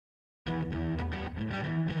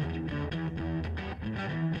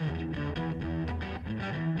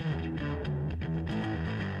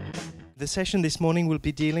The session this morning will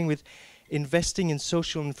be dealing with investing in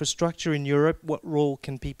social infrastructure in Europe. What role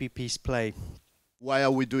can PPPs play? Why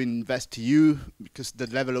are we doing InvestEU? Because the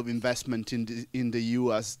level of investment in the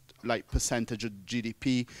EU as like percentage of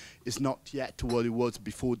GDP is not yet what it was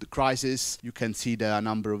before the crisis. You can see there are a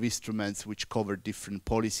number of instruments which cover different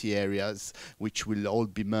policy areas, which will all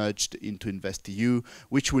be merged into InvestEU,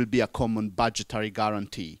 which will be a common budgetary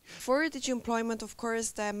guarantee. For DG Employment, of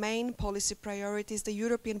course, the main policy priority is the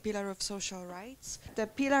European Pillar of Social Rights. The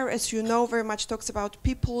pillar, as you know, very much talks about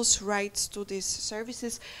people's rights to these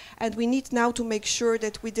services, and we need now to make sure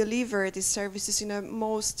that we deliver these services in a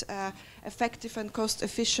most effective and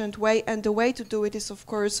cost-efficient way, and the way to do it is, of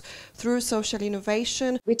course, through social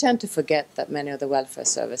innovation. We tend to forget that many of the welfare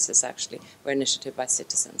services actually were initiated by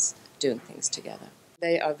citizens doing things together.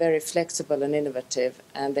 They are very flexible and innovative,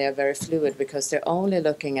 and they are very fluid because they're only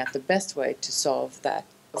looking at the best way to solve that,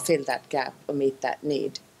 or fill that gap, or meet that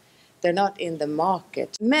need. They're not in the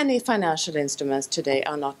market. Many financial instruments today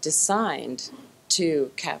are not designed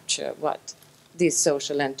to capture what these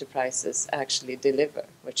social enterprises actually deliver,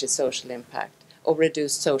 which is social impact or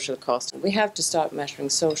reduced social cost. We have to start measuring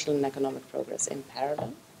social and economic progress in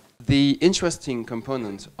parallel. The interesting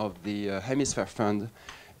component of the Hemisphere Fund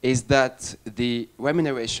is that the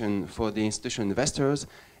remuneration for the institutional investors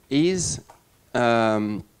is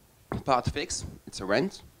part fixed, it's a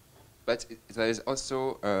rent, but there is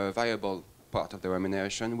also a variable part of the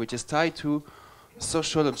remuneration which is tied to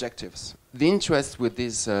social objectives. The interest with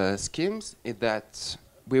these schemes is that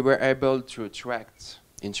we were able to attract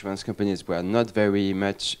insurance companies who are not very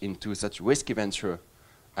much into such risky venture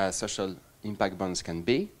as social impact bonds can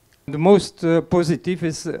be. The most positive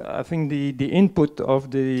is, I think, the input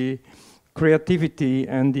of the creativity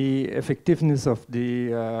and the effectiveness of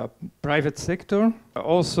the private sector.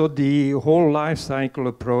 Also the whole life cycle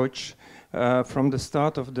approach from the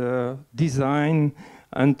start of the design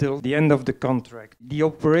until the end of the contract. The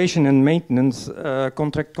operation and maintenance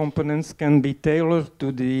contract components can be tailored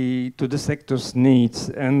to the sector's needs,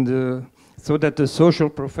 and so that the social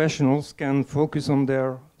professionals can focus on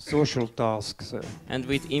their social tasks. And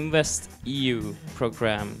with InvestEU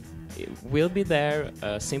program, will be there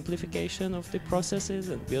a simplification of the processes,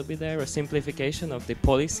 and will be there a simplification of the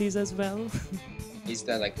policies as well? Is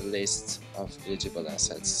there like a list of eligible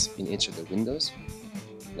assets in each of the windows?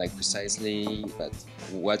 Like precisely, but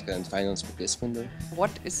what can finance with this window?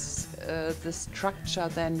 What is the structure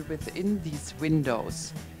then within these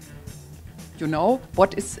windows? You know,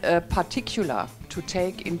 what is particular to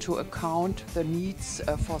take into account the needs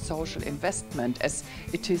for social investment, as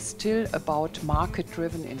it is still about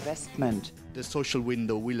market-driven investment? The social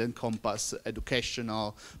window will encompass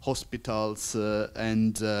educational, hospitals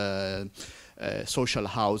and social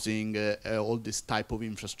housing, all this type of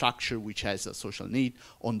infrastructure which has a social need,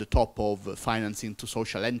 on the top of financing to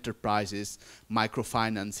social enterprises,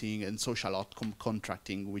 microfinancing and social outcome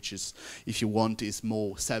contracting, which is, if you want, is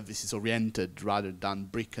more services oriented rather than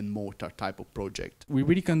brick and mortar type of project. We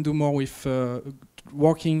really can do more with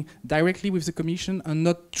working directly with the Commission and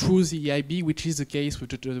not through the EIB, which is the case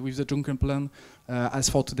with the Juncker plan as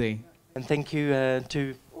for today. And thank you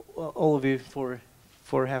to all of you for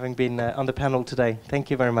having been on the panel today.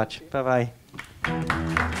 Thank you very much. Bye-bye.